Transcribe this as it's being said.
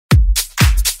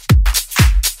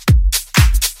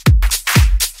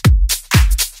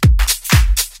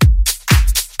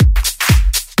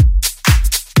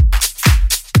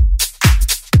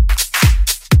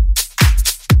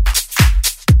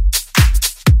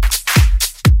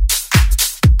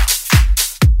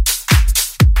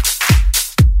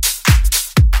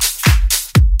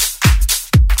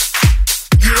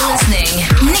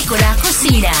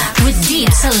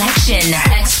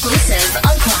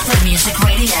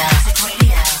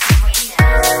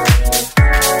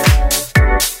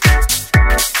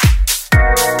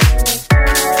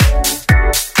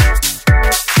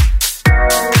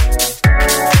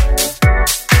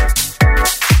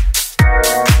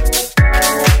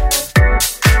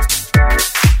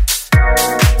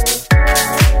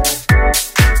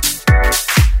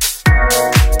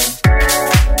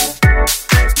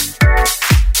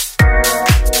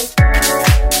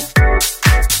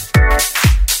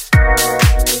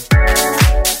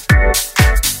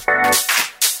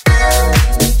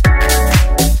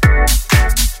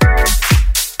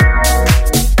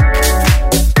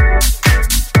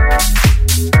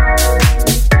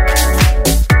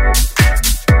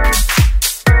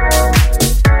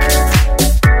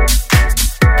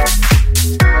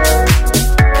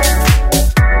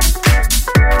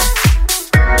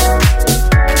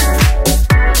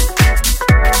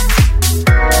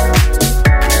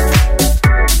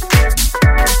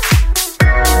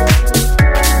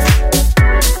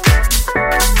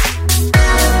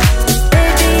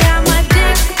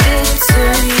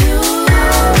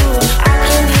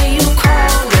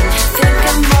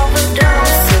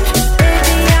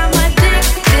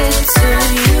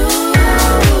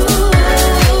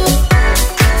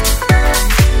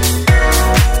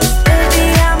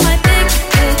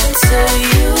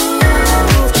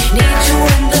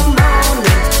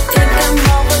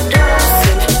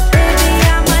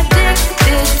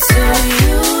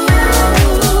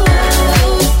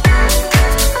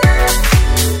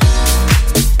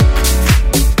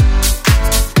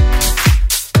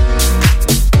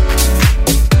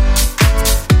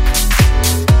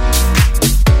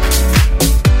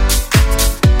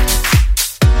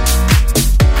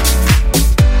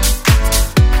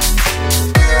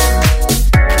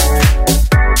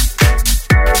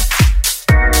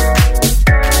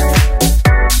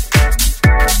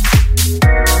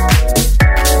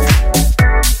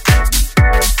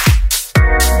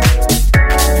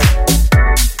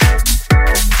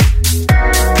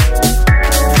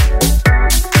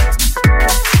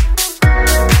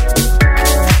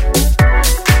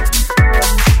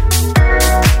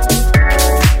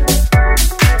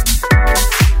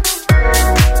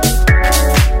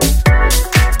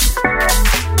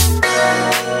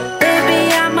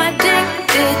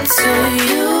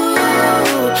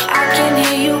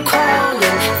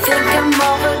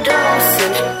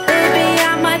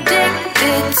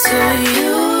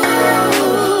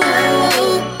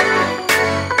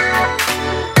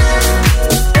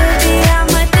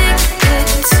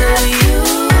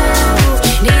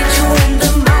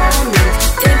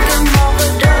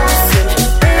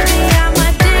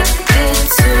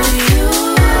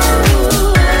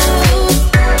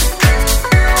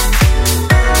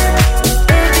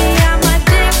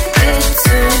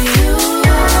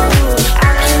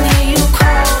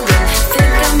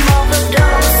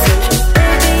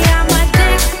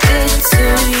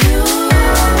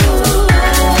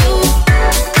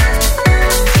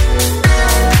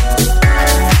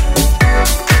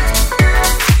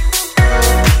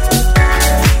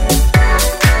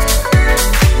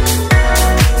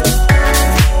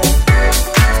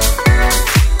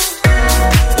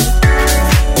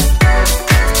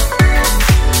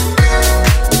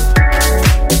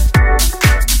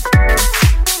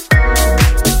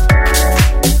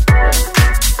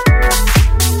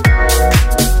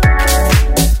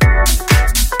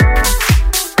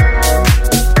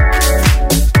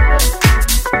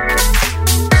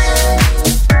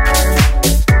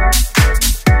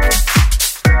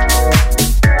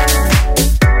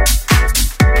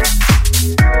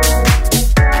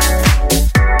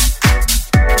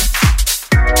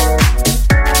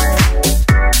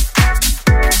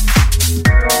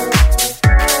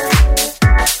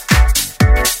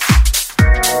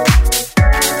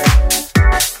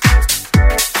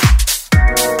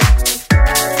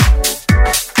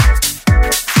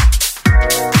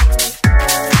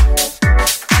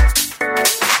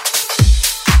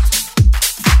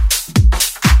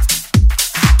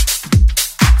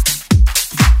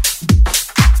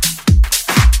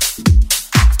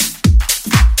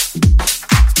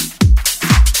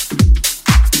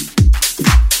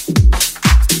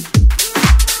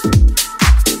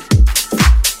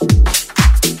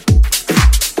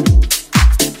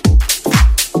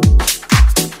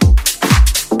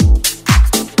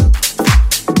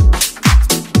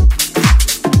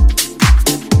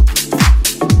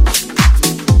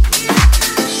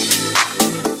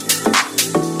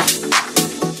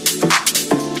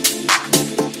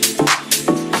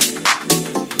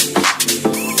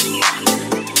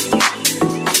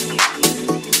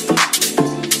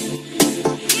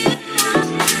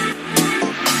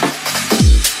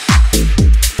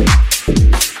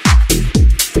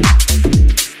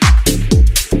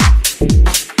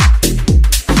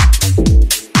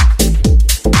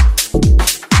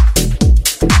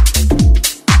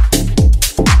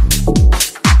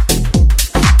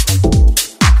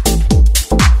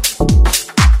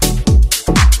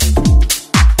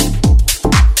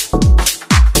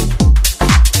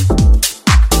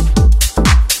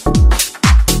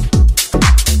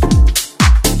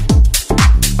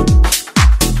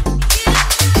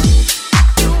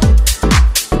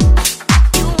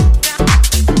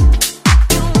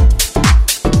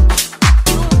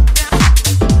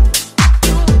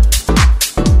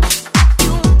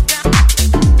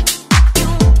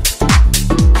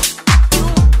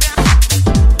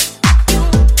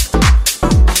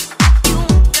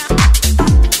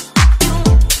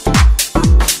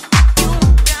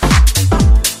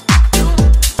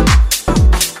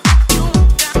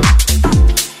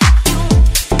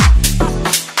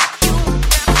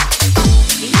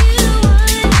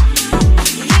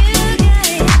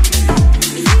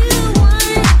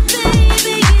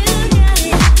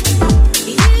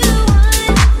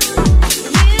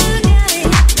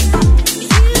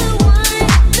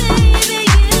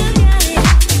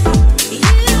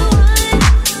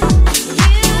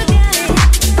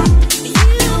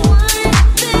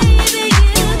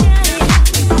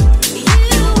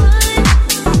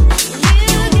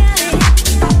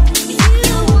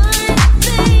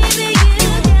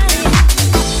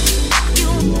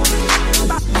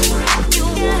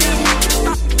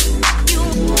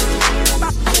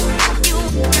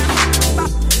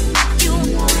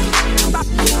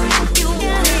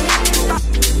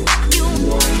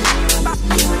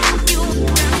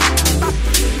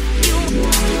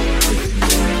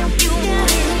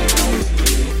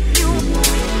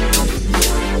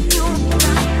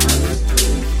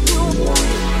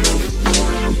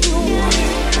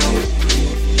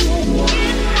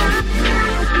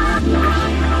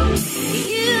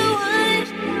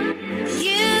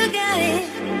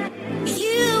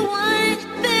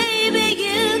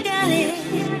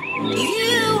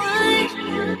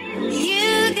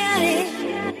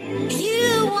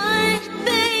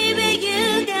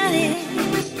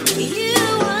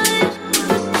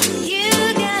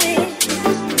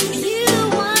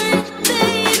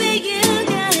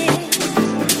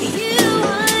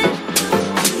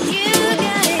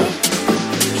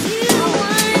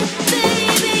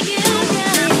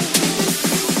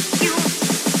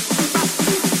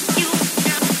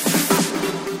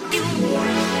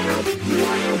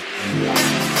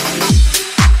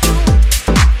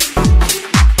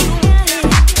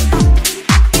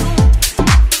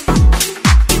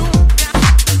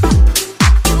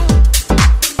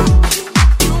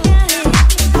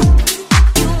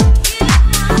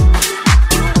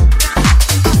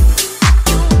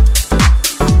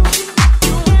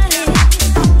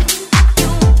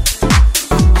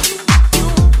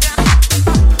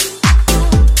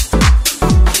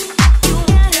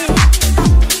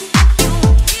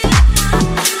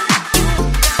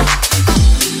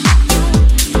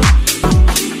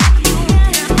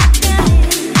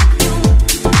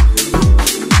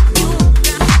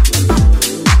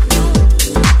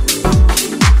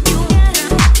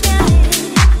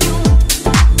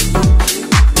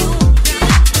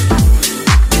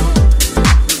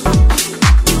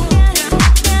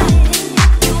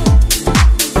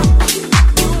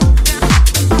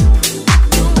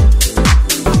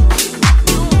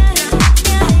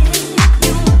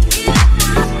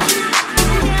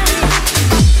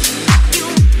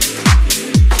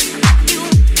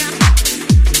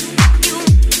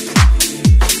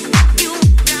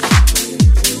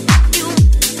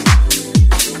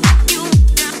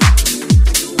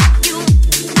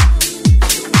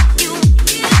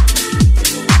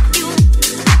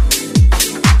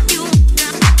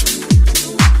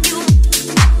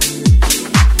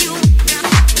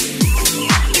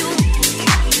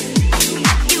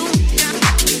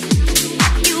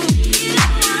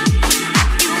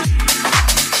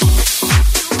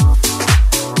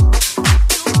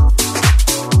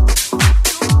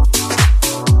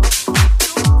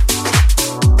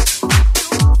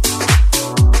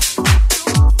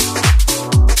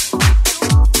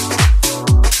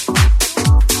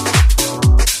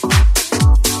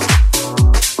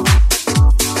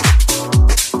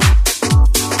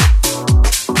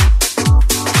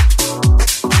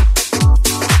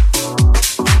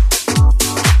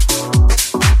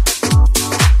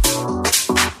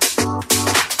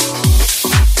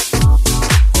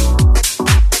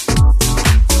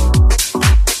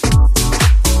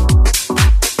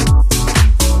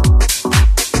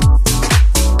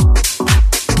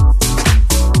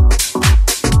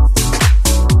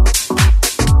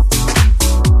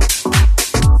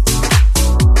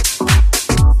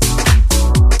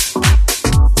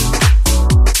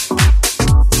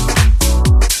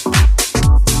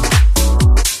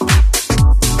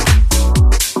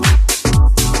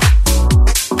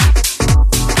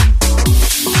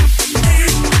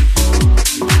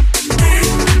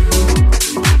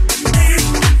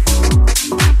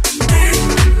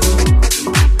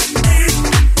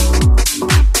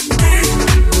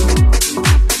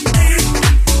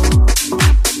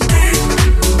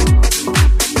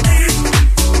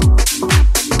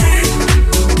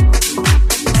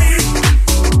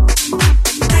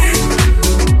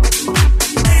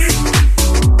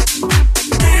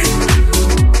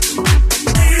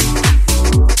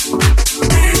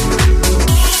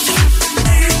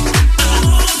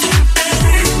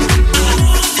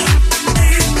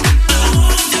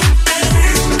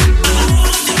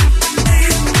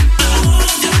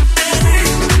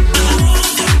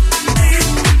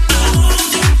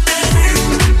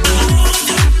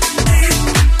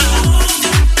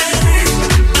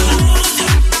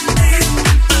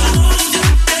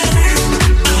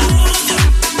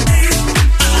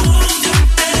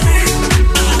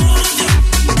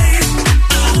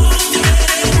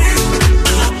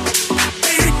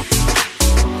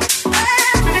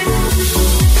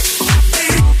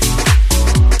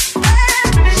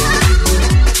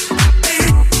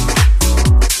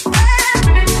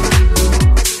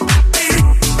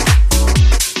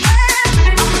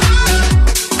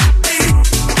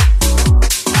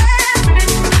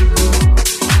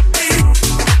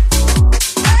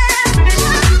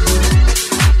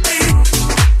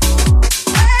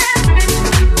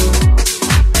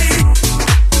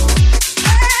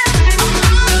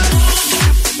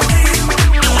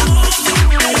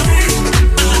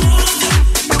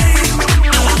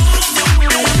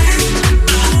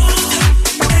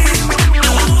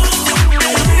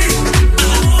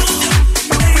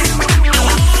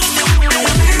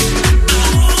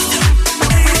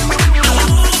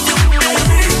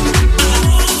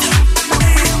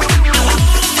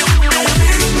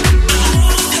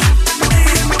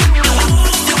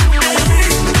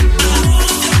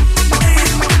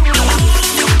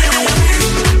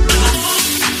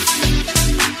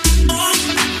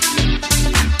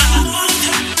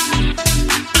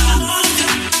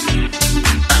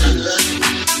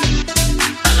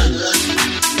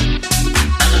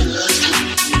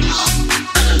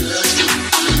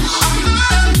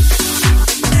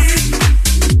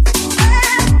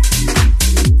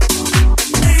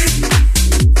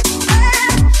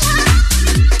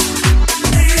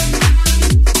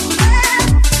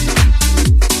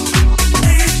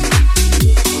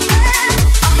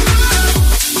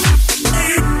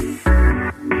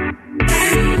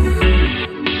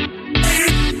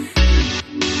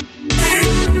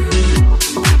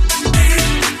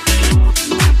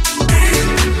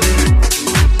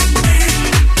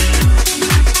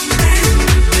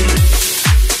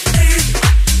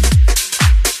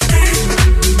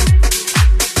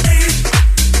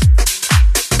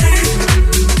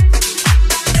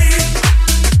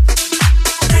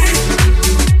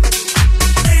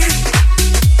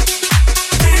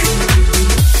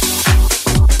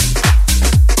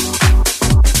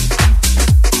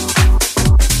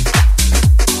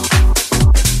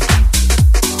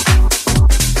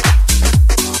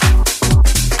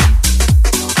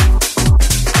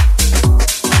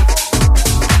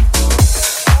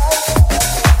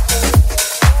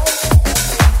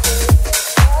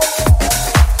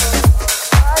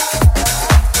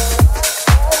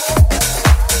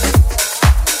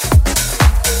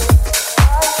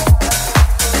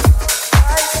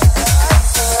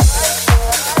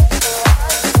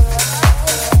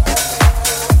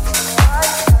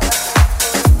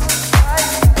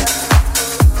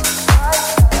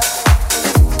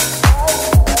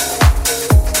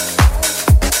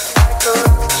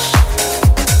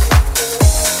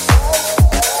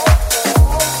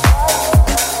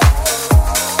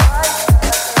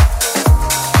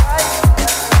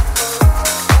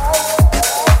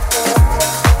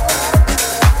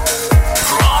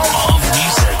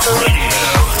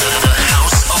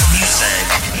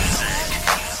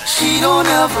don't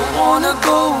ever wanna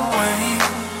go away.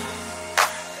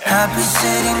 Happy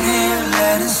sitting here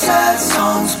letting sad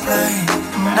songs play.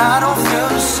 And I don't feel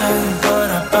the same, but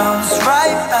I bounce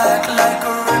right back like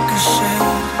a ricochet.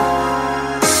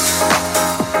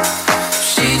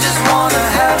 She just wanna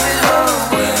have it her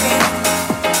way.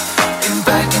 And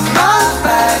back in my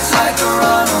bags like a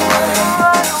runaway.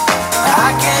 I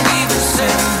can't even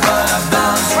sing, but I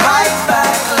bounce right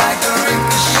back like a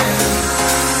ricochet.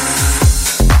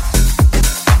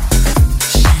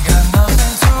 She got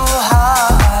nothing to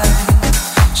hide.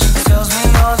 She tells me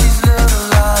all these little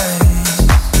lies.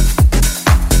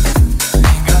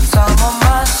 Ain't got time on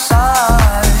my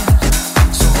side,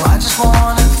 so I just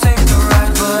wanna take the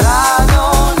ride. But I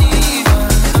don't even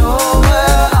know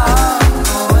where I'm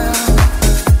going.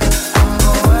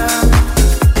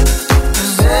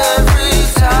 Cause every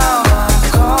time I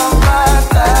come right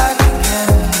back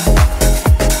again.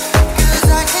 Cause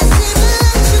I can't seem to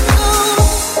let you go.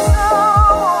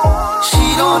 She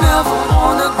don't ever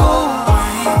wanna go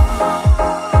away.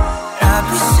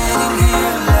 Happy sitting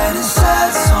here letting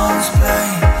sad songs play.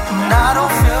 And I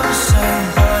don't feel the same,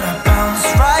 but I bounce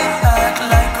right back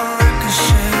like a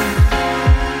ricochet.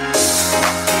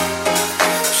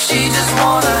 She just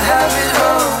wanna have it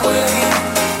her way.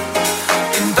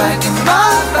 And back in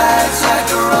my bags like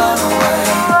a runaway.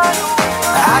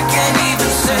 I can't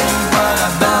even sing, but I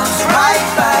bounce right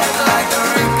back like a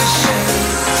ricochet.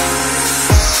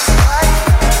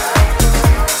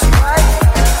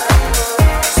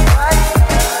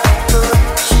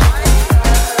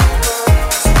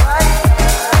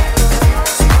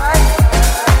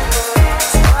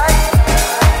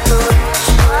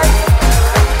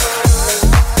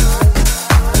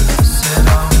 Said,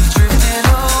 are we drifting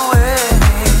away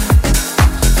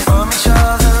from each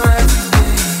other every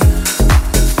day?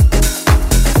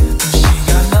 And she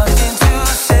got nothing to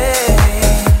say,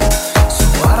 so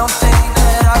I don't think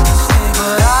that I can stay.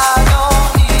 But I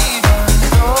don't even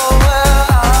know where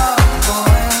I'm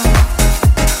going.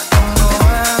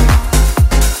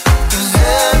 Cause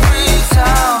every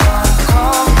time I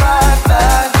come right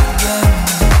back again.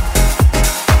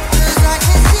 Cause I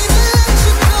can't seem to let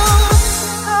you go.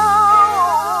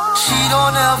 She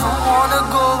don't ever wanna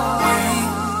go away.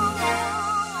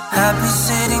 Happy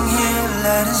sitting here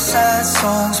letting sad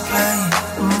songs play.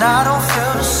 And I don't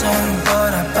feel the same,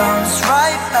 but I bounce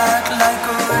right back like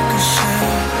a ricochet.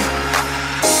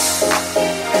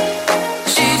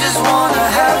 She just wanna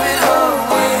have it her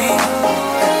way.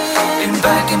 And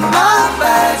back in my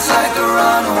bags like a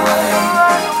runaway.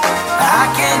 I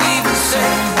can't even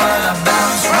sing, but I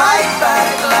bounce right back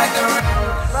like a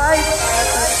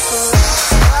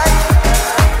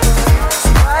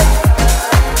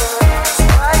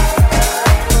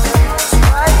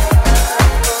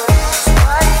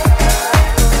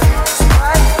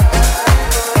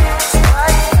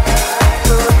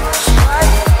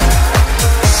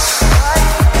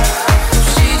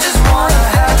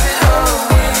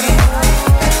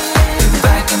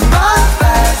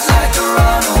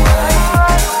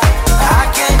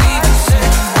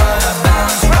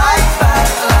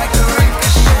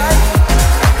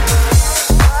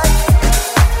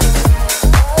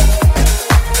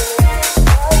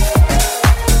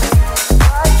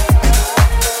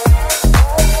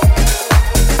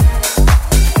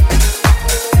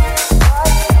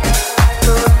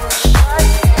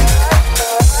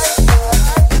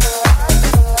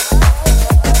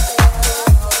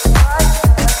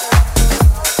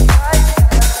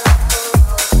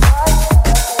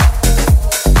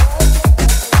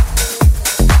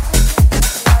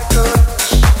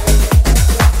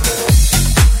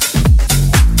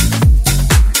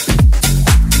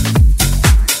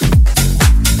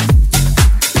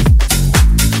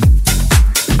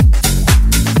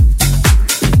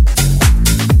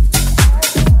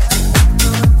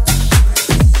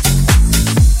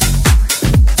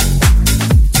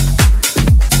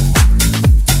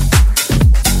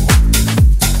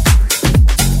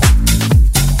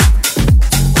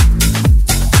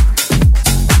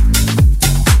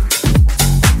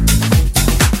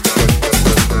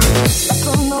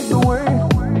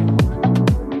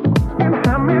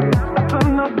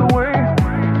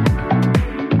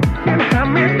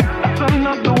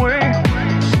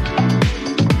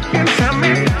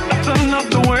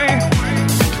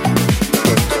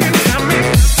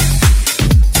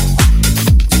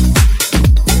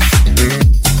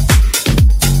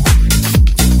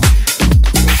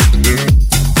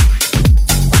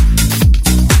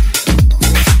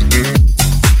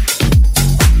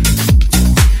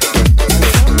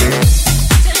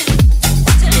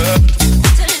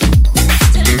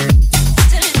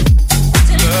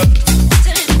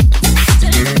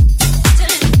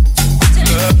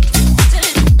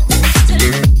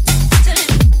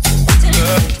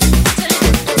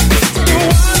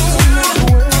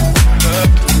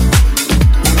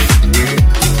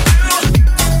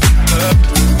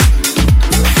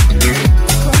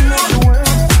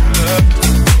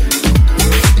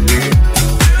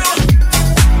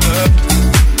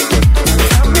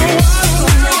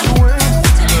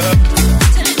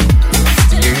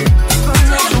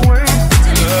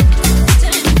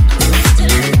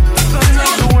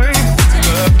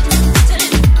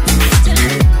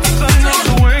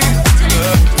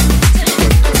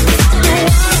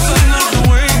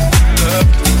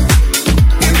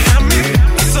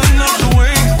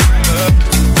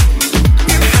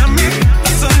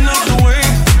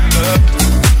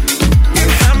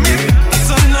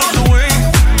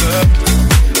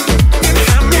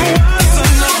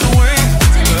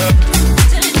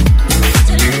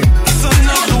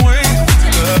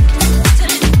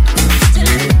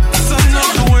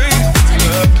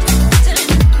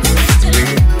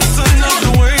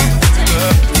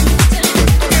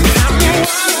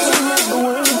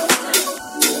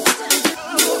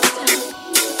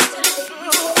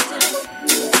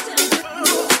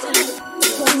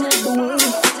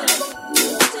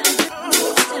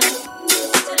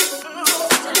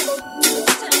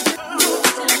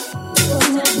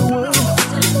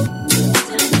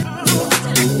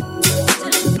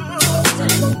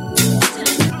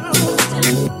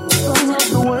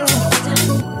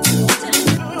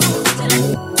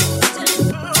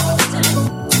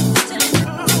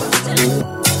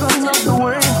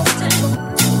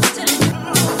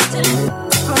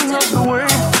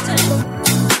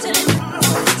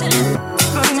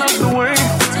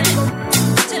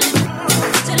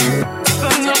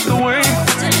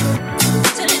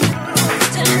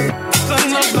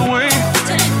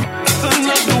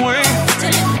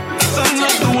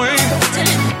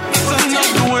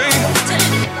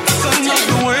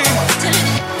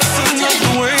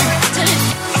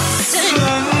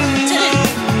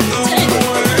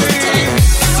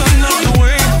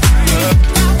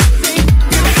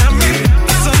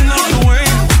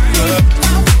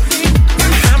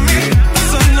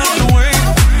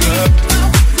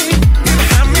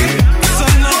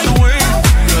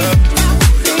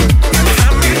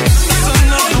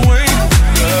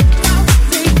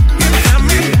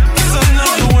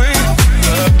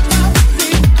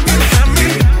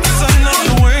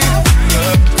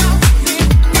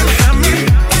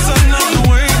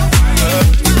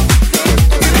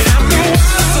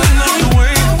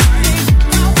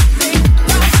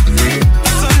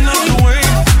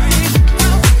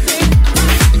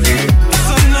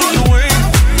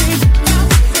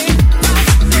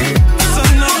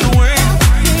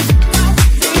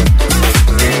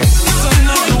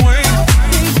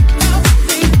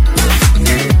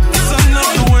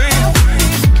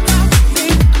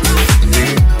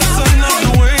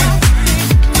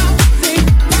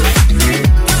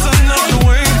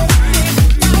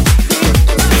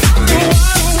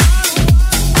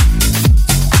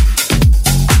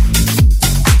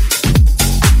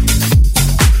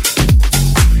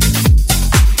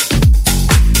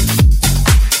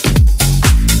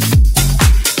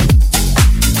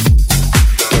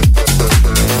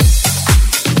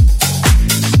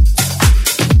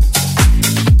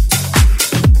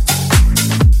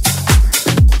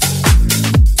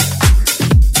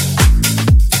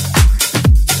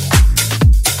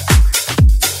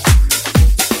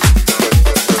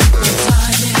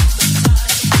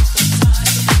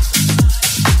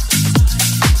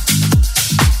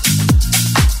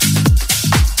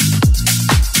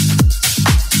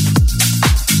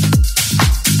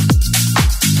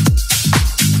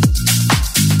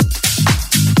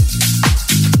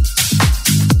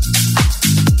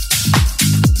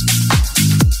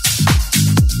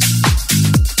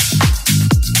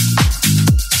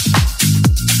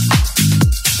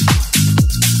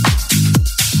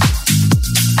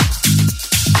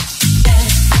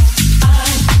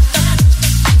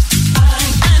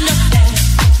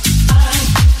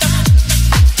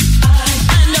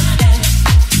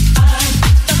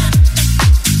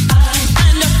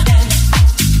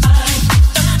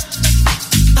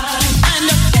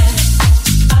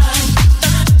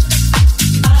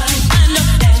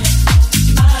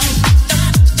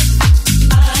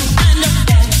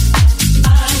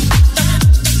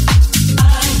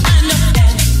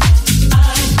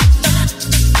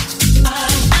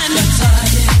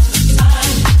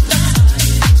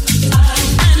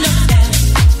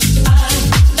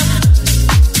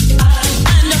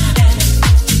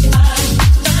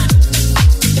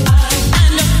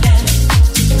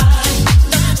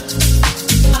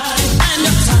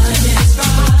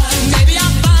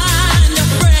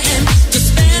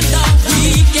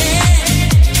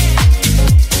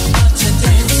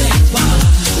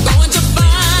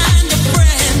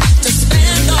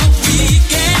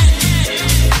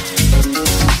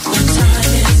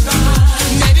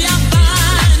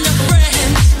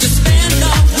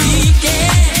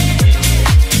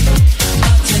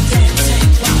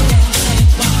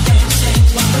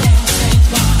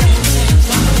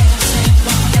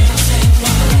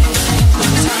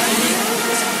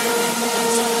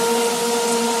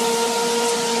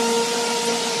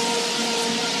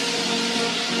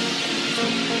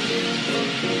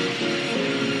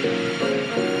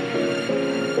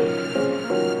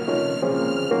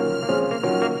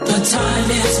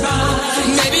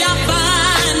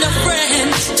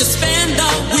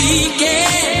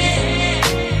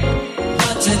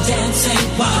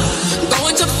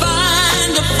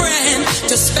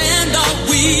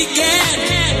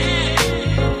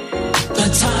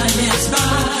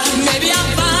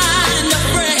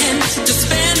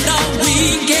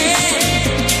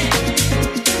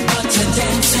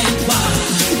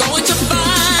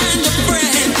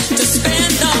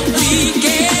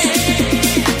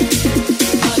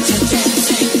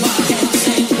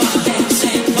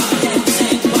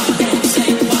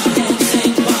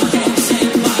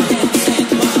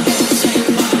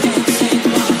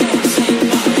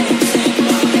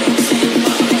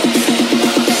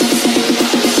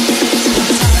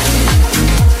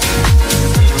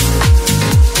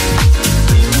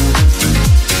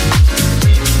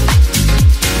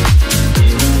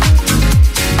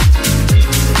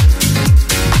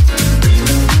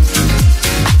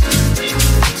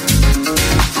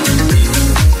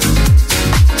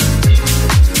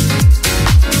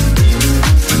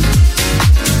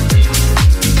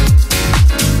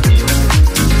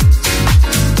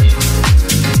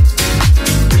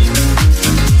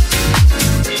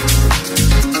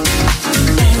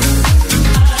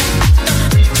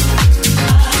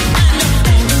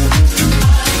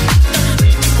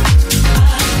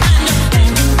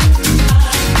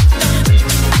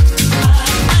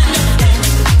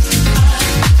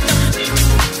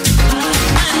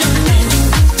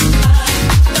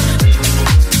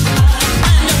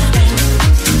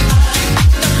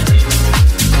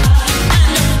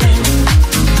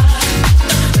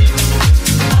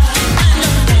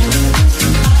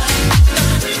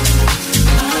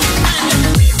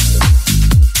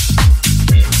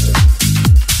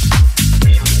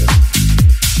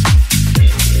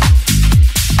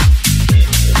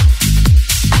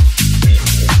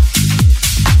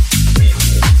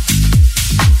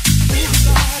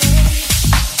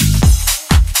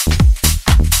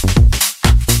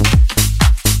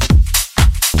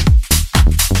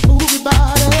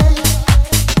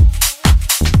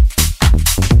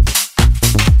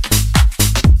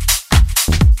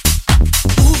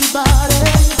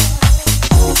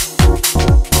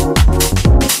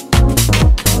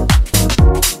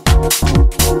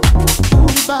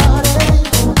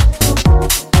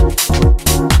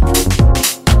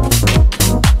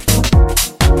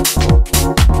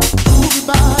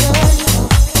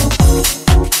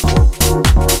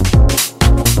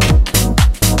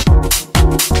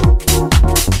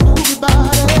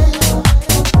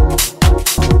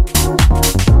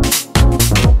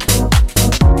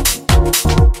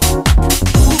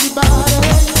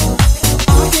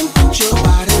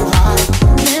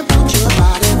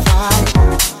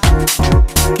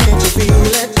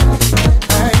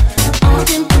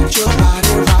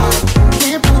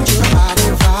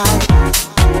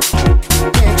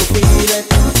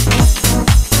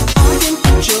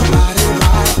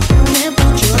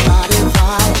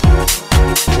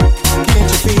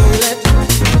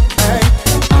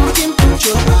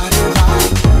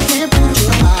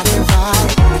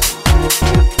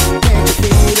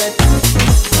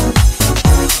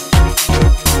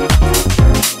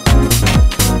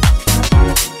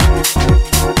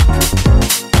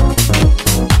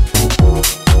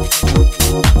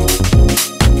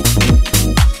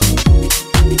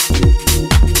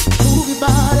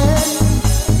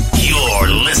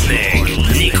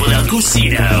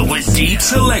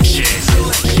Selection.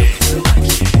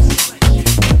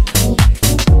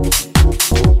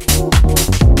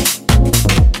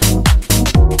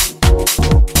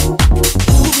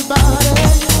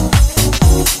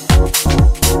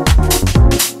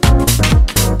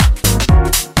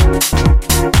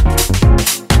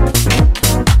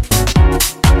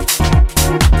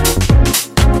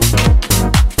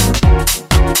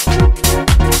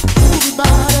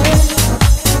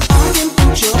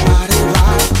 Your body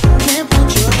right, can't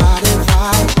put your body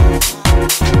right.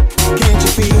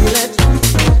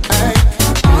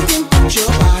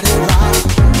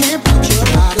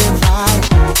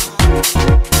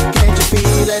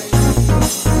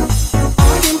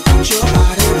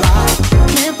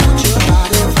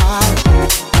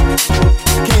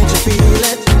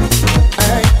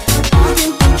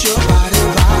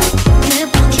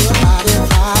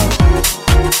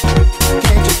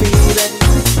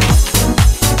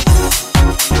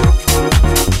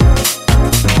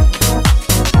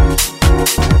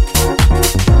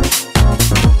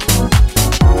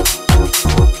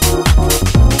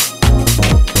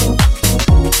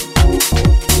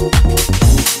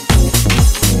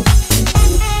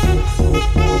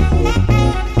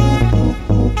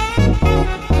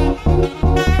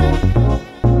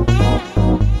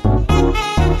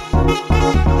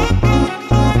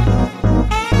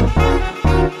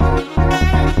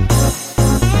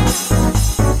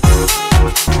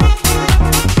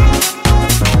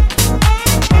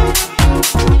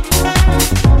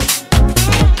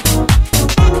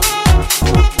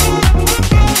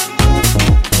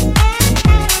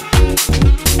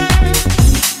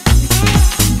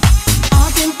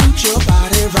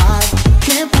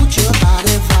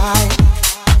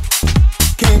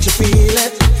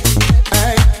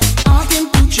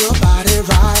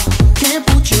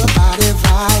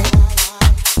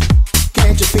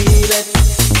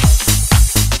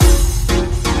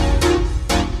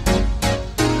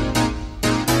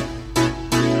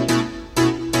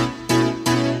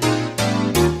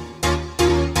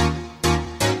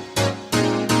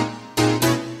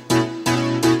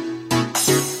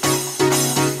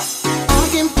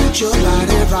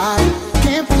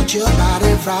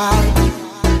 right.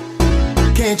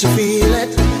 Can't you feel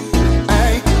it?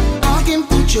 Hey, I can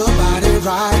put your body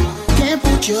right. Can't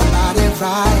put your body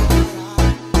right.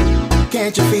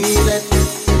 Can't you feel it?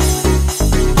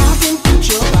 I can put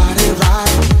your body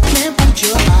right. Can't put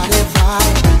your body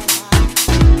right.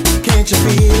 Can't you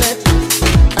feel it?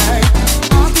 Hey,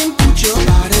 I can put your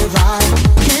body right.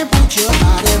 Can't put your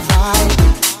body right.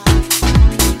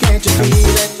 Can't you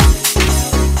feel it?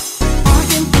 I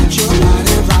can put your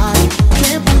body right.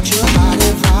 Can't put your body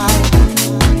right.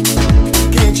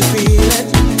 Can't you feel it?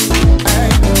 Hey,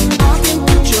 I can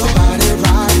put your body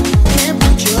right. Can't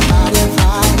put your body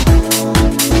right.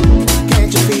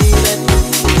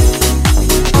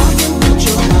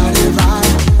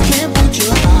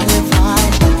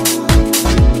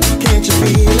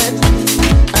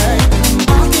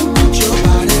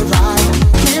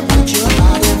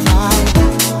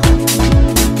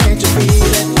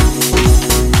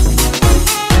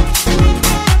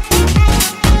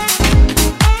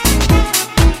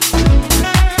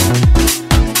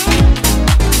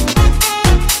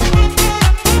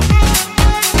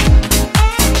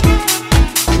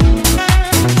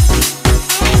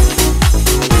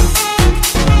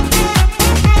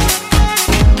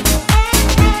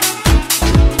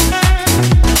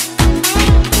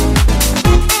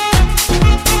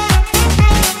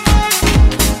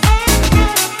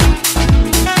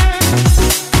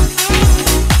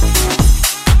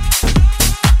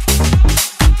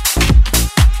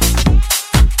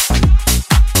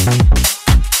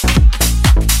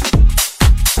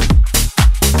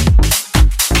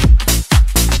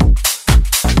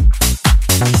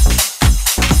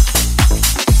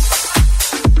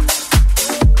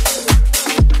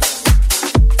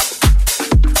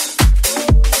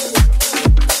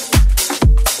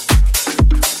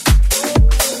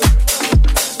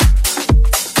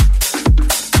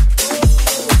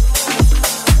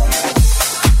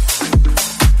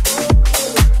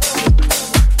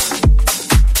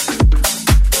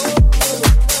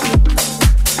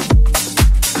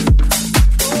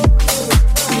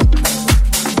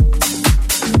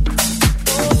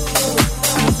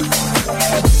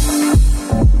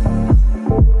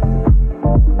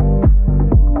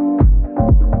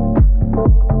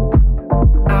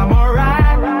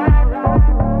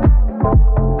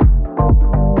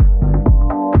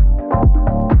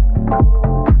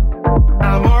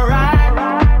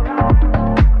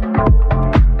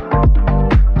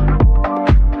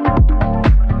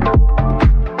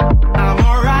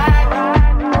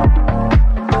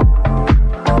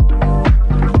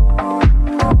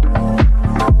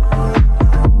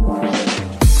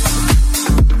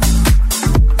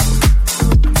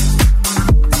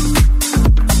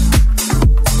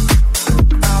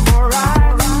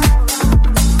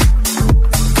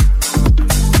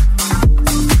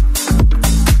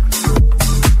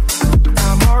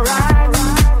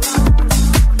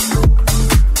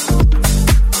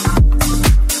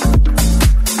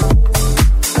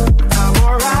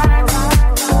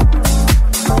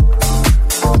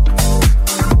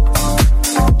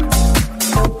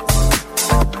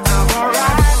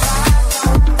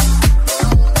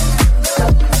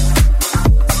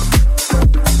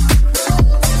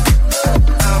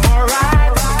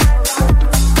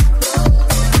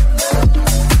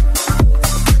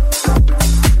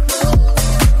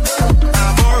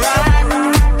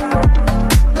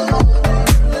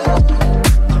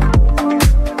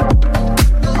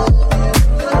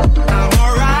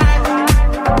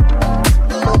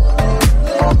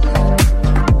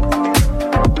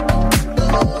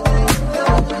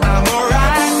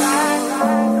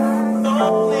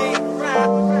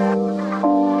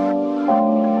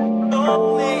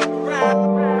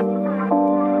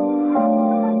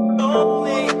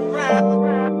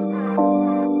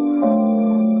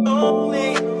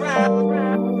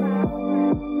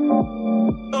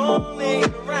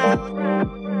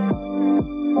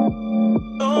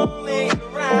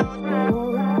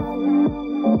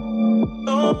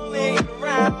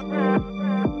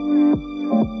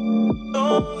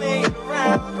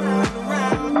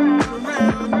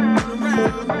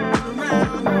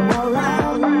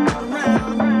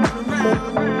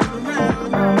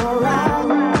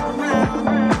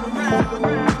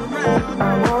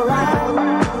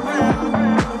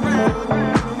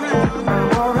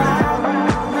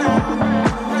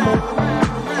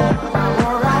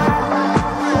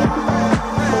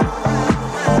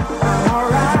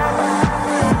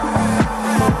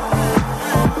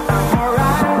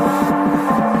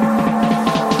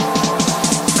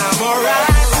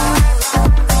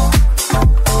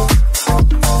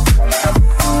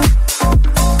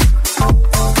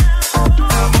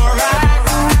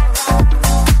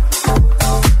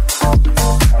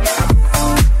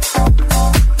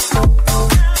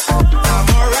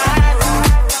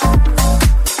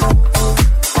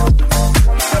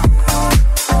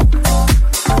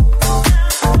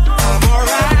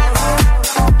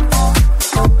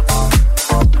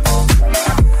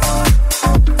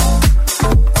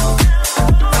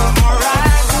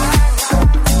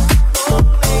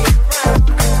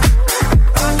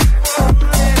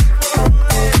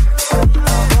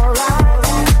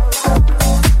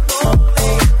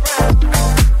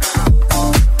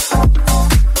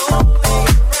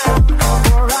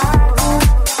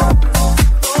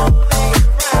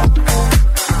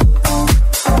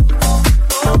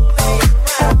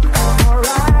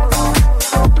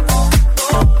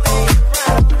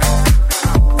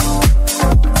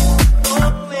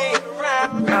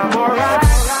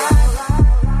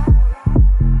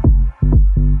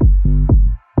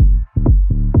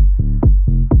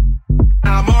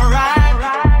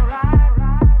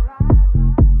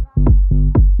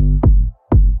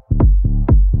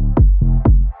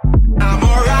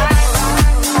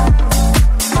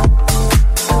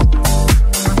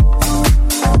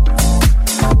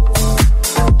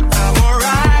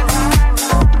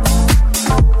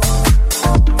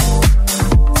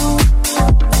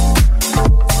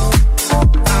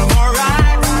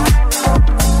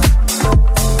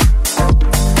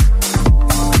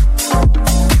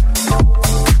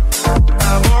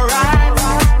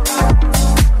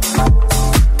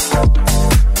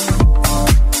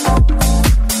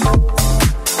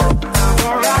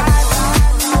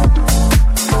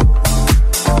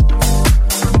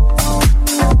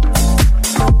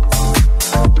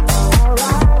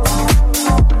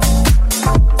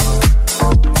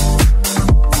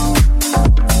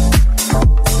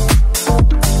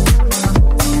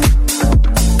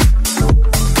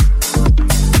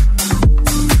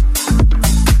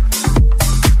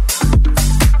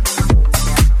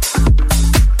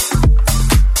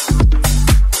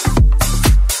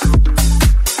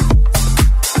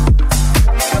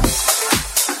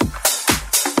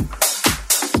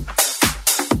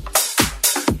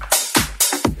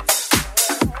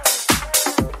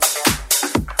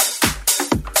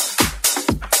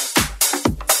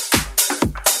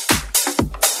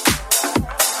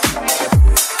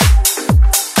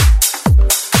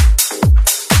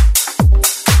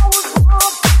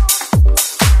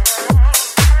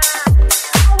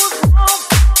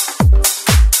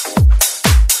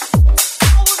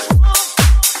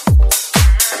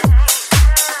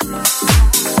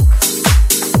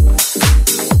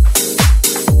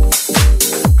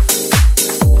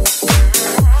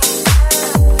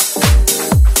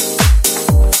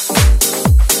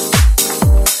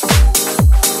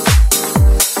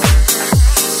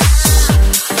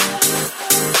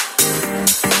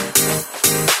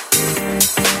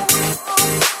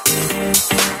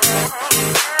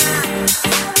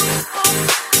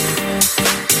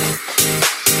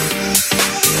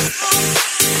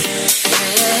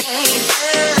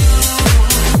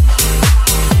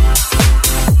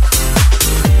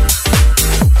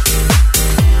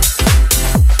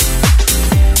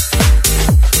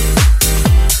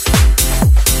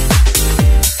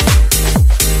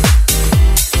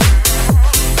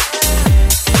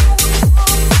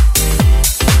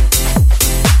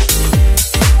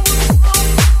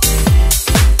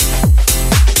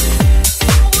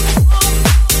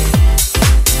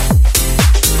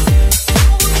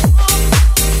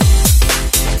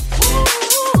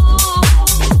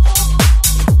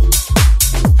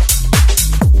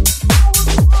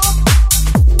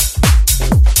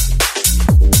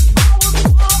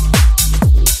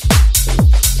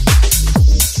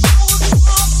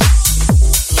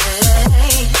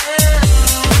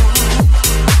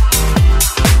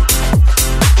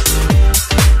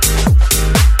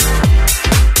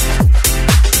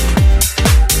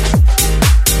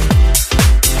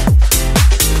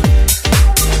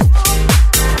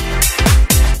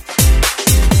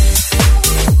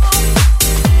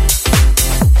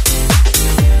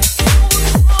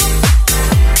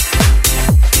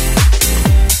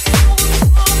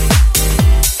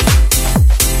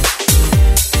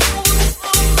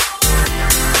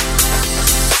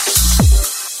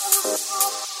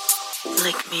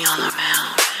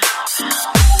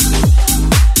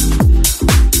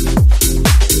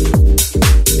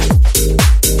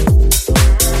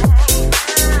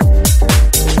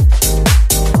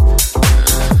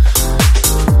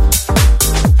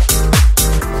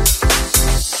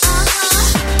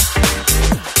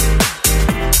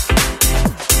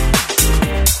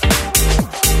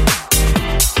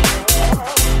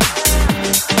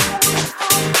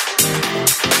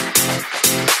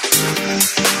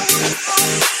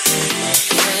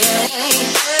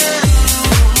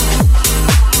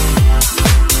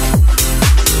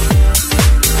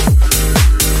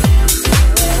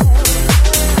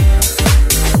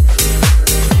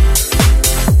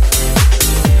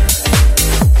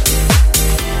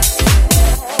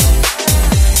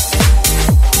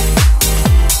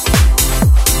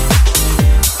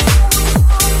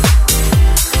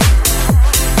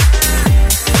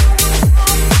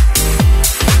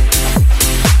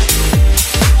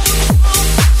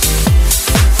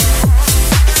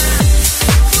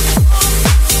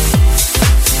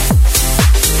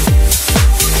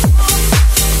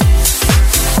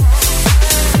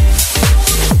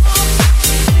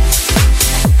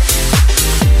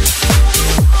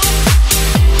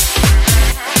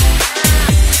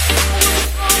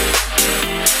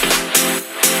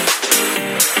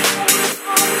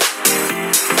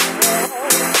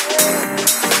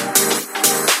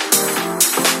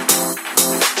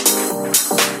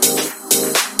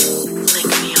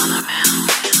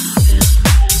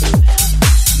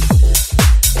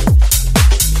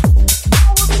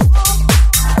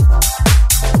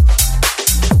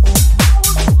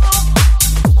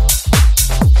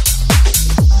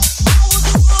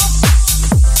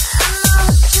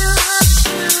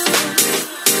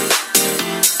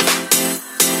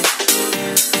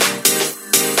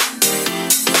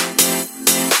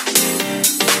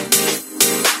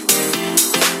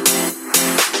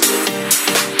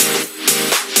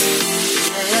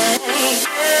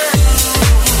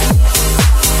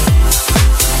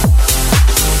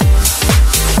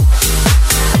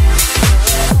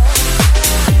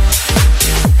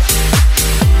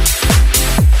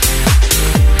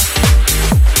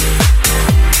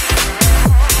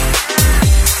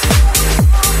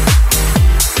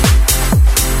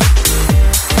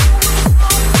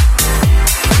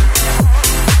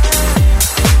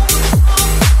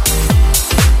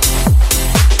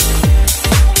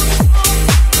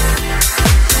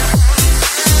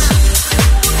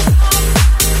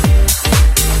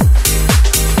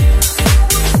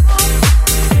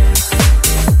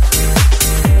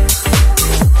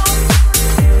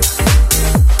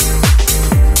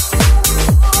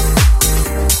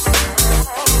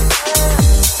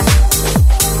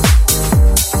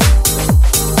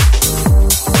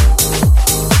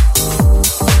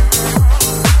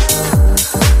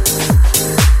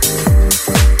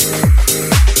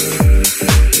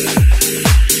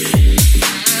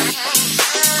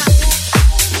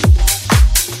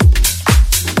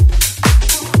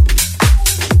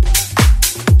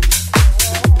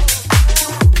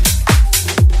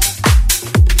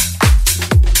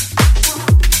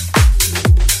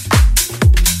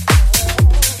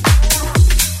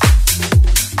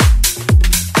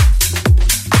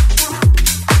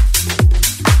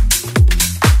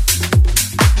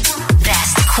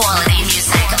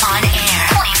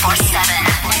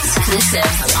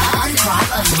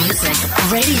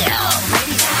 Music Radio.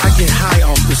 I get high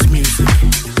off this music.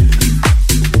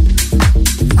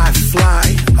 I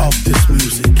fly off this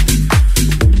music.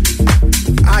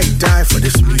 I die for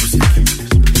this music.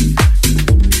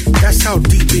 That's how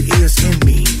deep it is in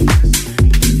me.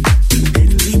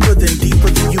 Deeper than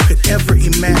you could ever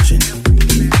imagine.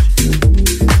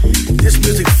 This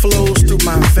music flows through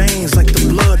my veins like the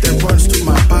blood that runs through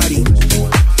my body.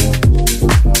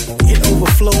 It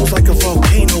overflows like a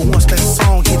volcano once that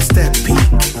song hits that peak.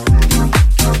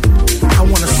 I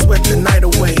wanna sweat the night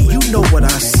away, you know what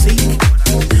I seek.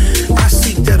 I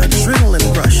seek that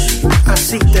adrenaline rush, I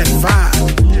seek that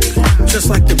vibe. Just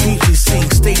like the Bee Gees sing,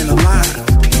 staying alive.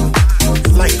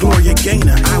 Like Gloria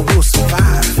Gaynor, I will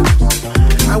survive.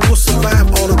 I will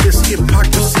survive all of this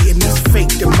hypocrisy and this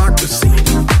fake democracy.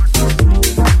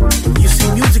 You see,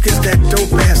 music is that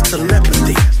dope-ass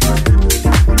telepathy.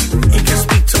 It can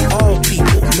speak to all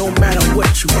people, no matter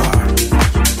what you are.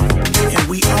 And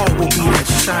we all will be that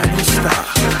shining star.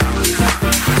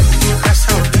 That's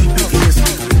how deep it is.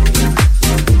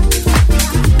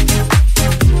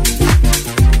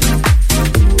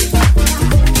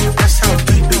 That's how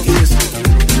deep it is.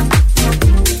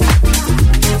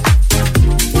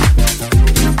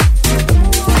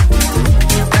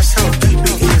 That's how deep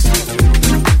it is.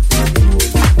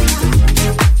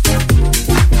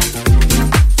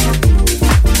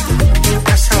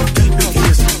 That's how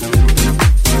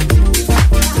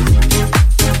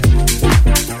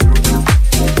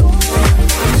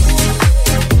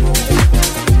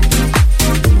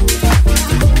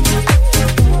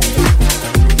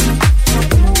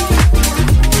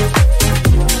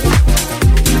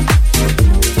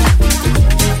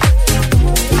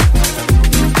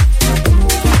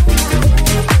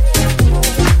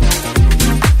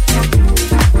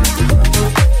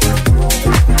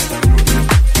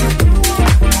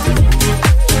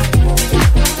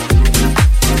it is.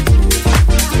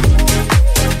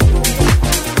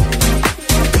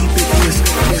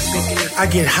 I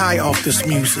get high off this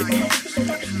music.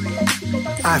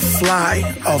 I fly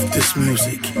off this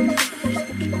music.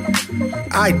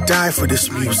 I die for this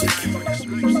music.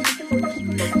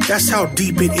 That's how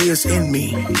deep it is in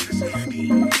me.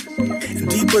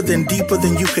 Deeper than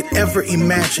you could ever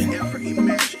imagine.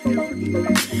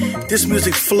 This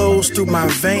music flows through my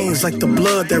veins like the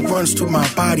blood that runs through my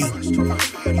body.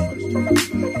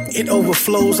 It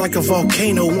overflows like a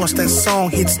volcano once that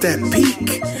song hits that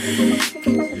peak.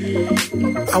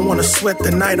 I wanna sweat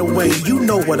the night away, you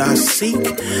know what I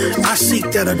seek. I seek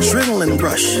that adrenaline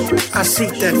rush, I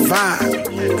seek that vibe.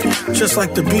 Just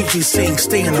like the Bee Gees sing,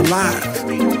 staying alive.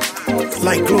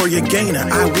 Like Gloria Gaynor,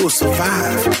 I will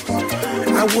survive.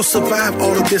 I will survive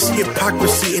all of this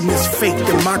hypocrisy and this fake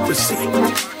democracy.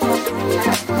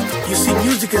 You see,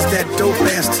 music is that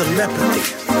dope-ass telepathy.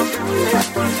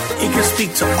 It can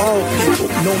speak to all people,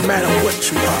 no matter what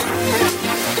you are.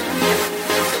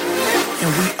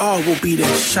 And we all will be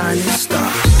that shining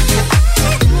star.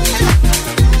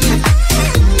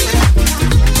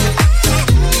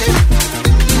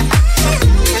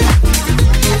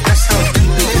 That's how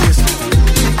deep it is.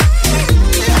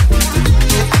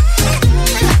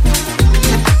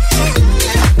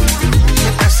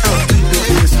 That's how deep it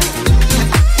is.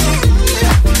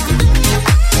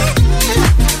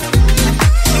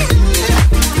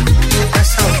 That's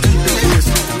how deep it is. That's how deep it is.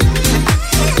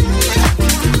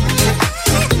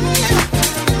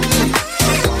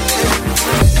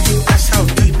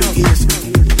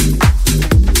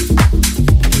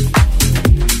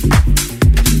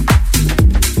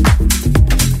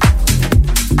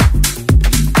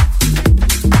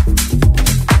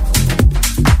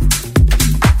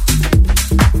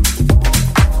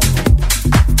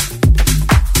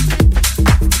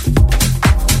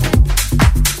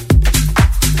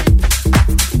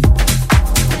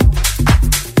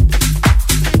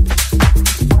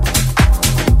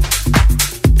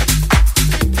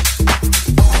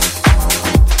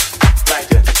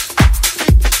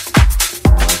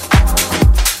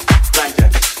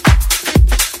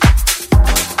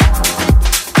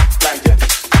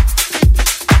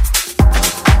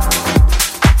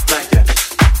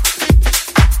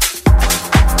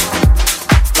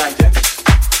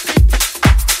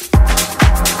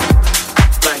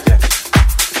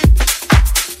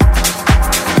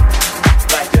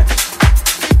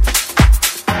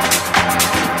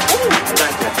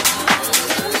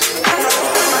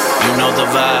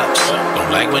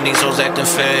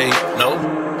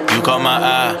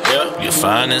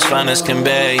 Fine as can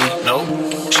be. Nope.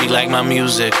 She like my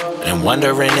music and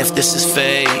wondering if this is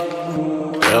fate.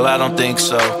 Girl, I don't think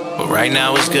so, but right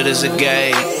now it's good as a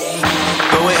gate.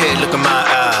 Go ahead, look at my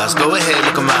eyes. Go ahead,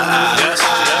 look at my eyes.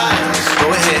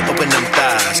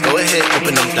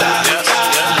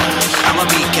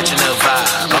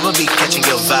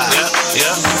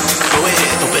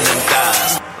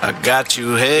 got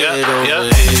you head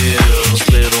over heels,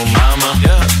 little mama.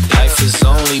 Life is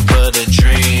only but a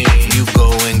dream. You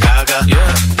going gaga.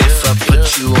 If I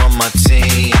put you on my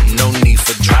team, no need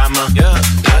for drama.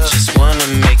 I just wanna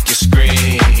make you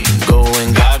scream.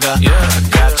 Going gaga. I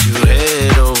got you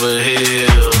head over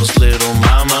heels, little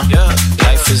mama.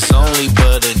 Life is only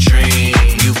but a dream.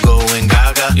 You going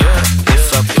gaga.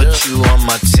 If I put you on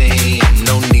my team,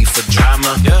 no need for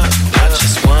drama. I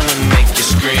just wanna make you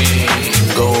scream.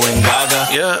 Going gaga.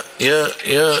 Yeah.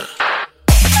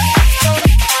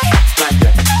 Like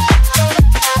that.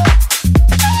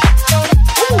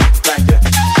 Ooh, like that.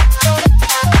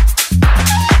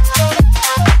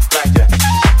 Like that. Ooh,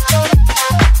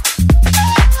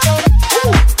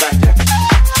 like that.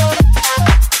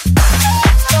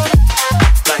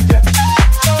 Like that.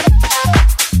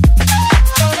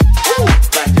 Ooh,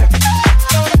 like that.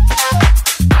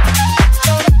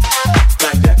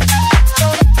 Like that.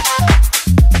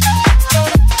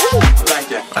 Ooh, like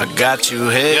that. I got you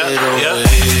head over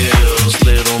heels,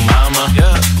 little mama.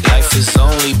 Life is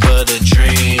only but a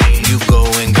dream. You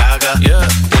going gaga.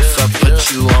 If I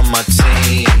put you on my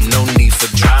team, no need for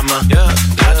drama.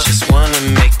 I just wanna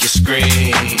make you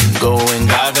scream. Going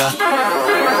gaga.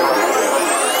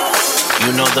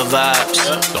 You know the vibes.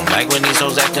 Don't like when these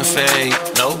hoes acting fake.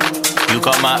 Nope. You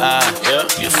caught my eye.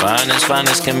 You're fine as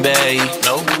can be.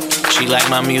 Nope. She like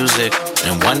my music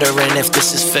and wondering if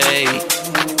this is fate.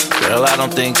 Girl, I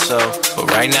don't think so,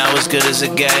 but right now it's good as a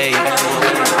game.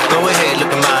 Go ahead,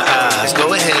 look in my eyes.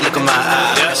 Go ahead, look in my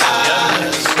eyes.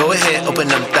 Go ahead, open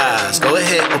them thighs. Go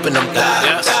ahead, open them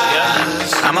thighs.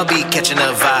 I'ma be catching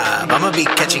a vibe. I'ma be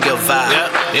catching your vibe.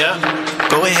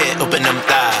 Go ahead, open them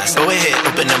thighs. Go ahead,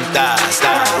 open them thighs.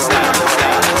 Thighs, thighs,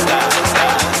 thighs, thighs,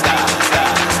 thighs, thighs, thighs.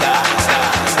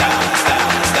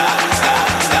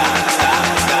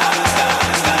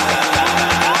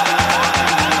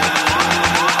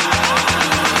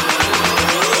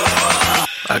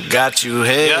 I got you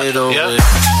head over. Like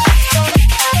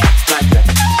that.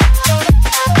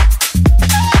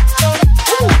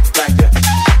 Ooh, like that.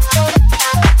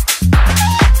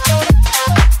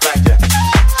 Like that.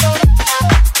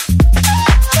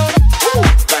 Ooh,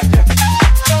 like that.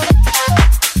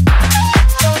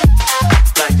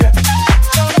 Like that.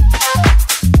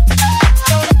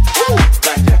 Ooh,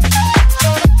 like that.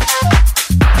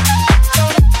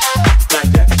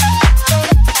 Like that.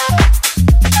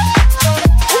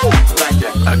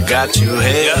 I got you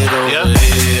head over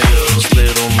heels,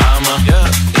 little mama.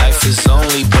 Life is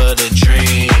only but a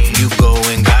dream. You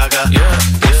going gaga.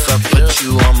 If I put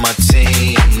you on my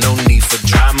team, no need for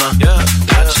drama.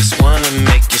 I just wanna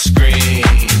make you scream.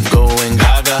 Going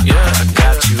gaga. I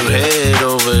got you head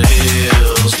over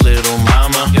heels, little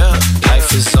mama.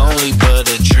 Life is only but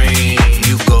a dream.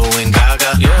 You going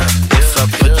gaga. If I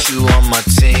put you on my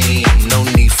team, no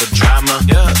need for drama.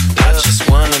 I just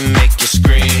wanna make you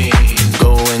scream.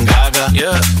 Going gaga.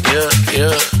 Yeah.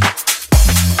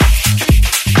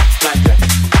 Like that.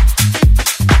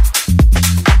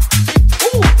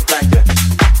 Ooh, like that.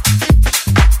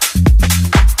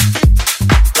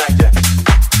 Like that.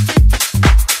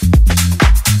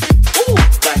 Ooh,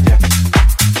 like that.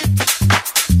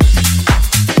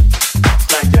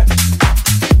 Like that.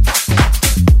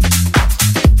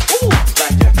 Ooh,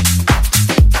 like that.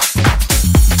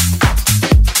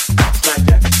 Like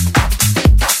that.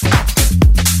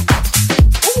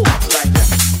 Ooh, like that.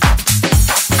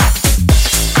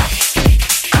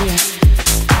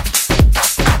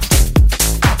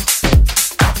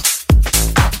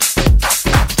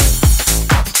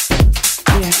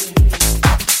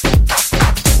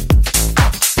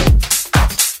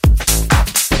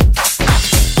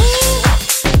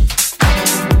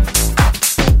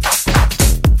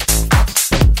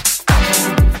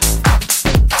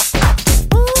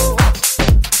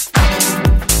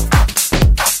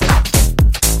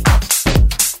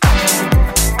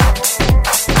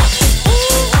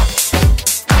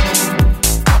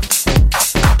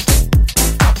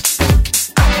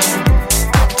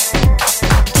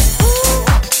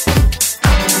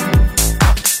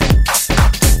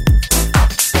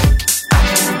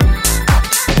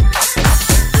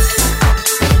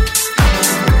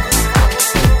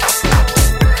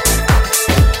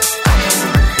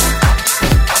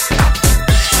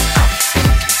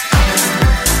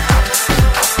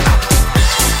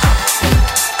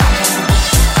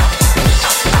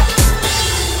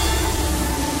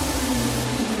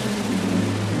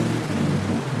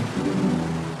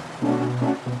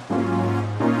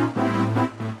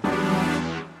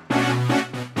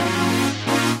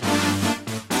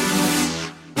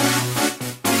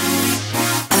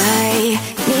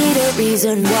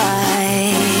 reason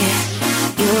why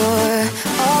you're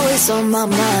always on my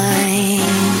mind.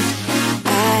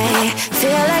 I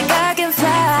feel like I can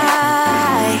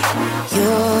fly.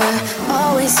 You're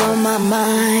always on my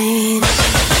mind.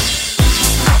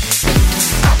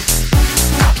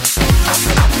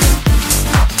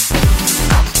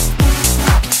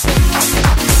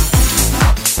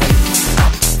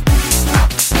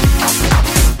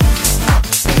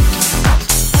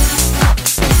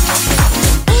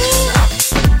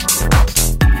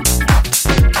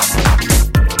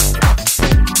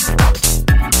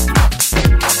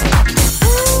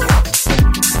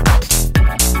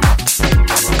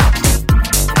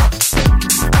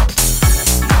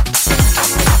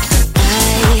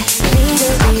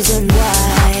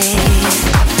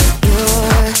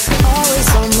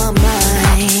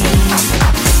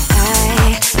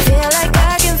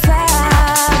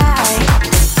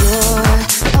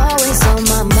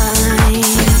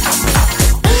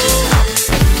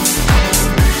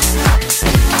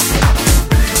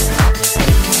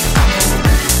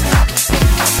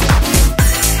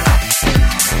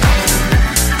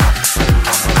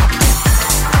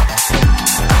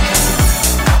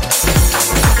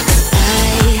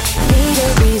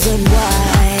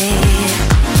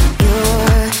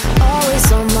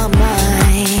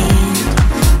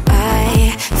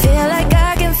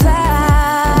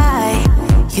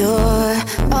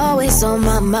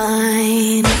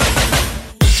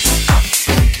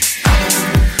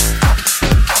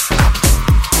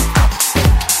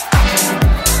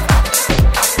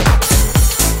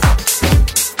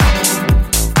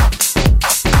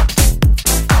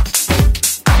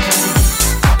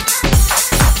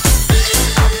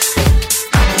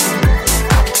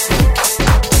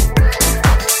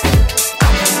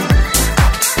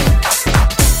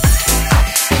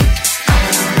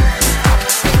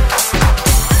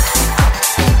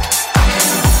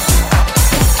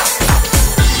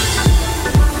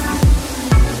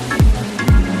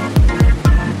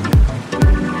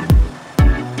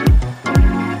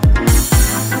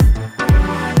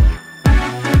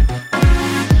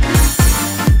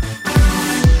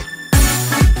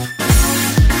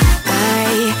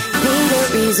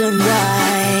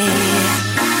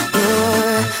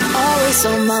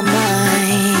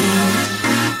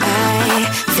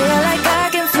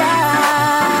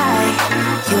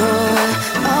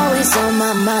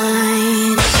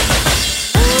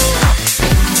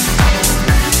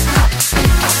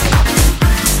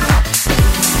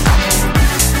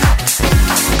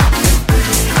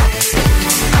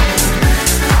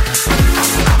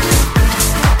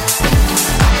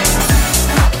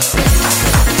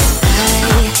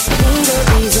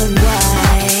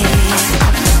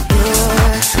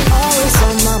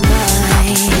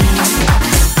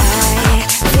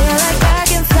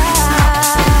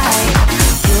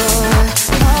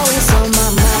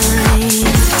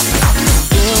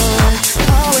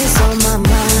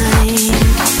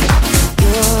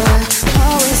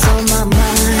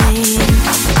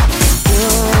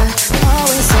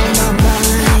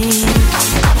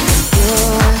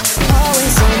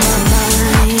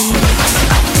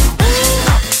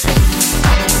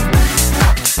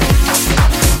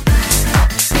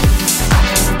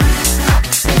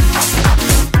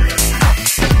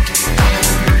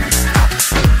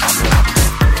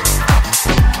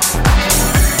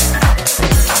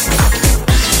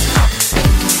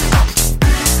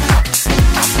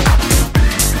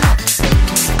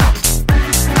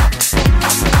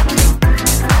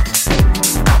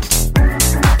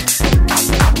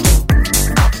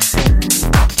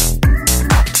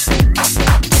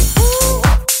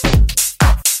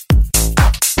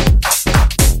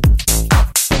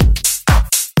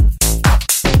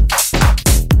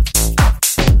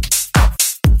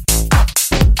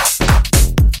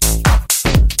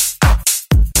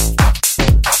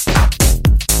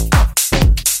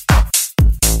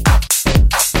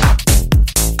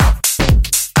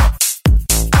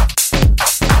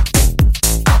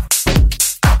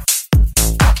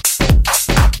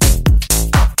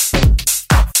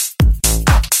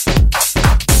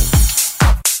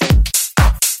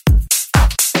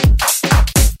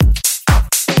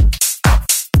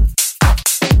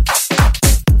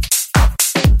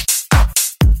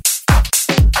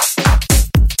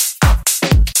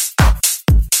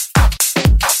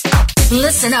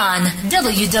 Listen on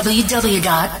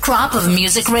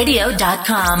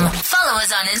www.cropofmusicradio.com. Follow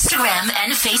us on Instagram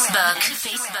and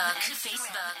Facebook.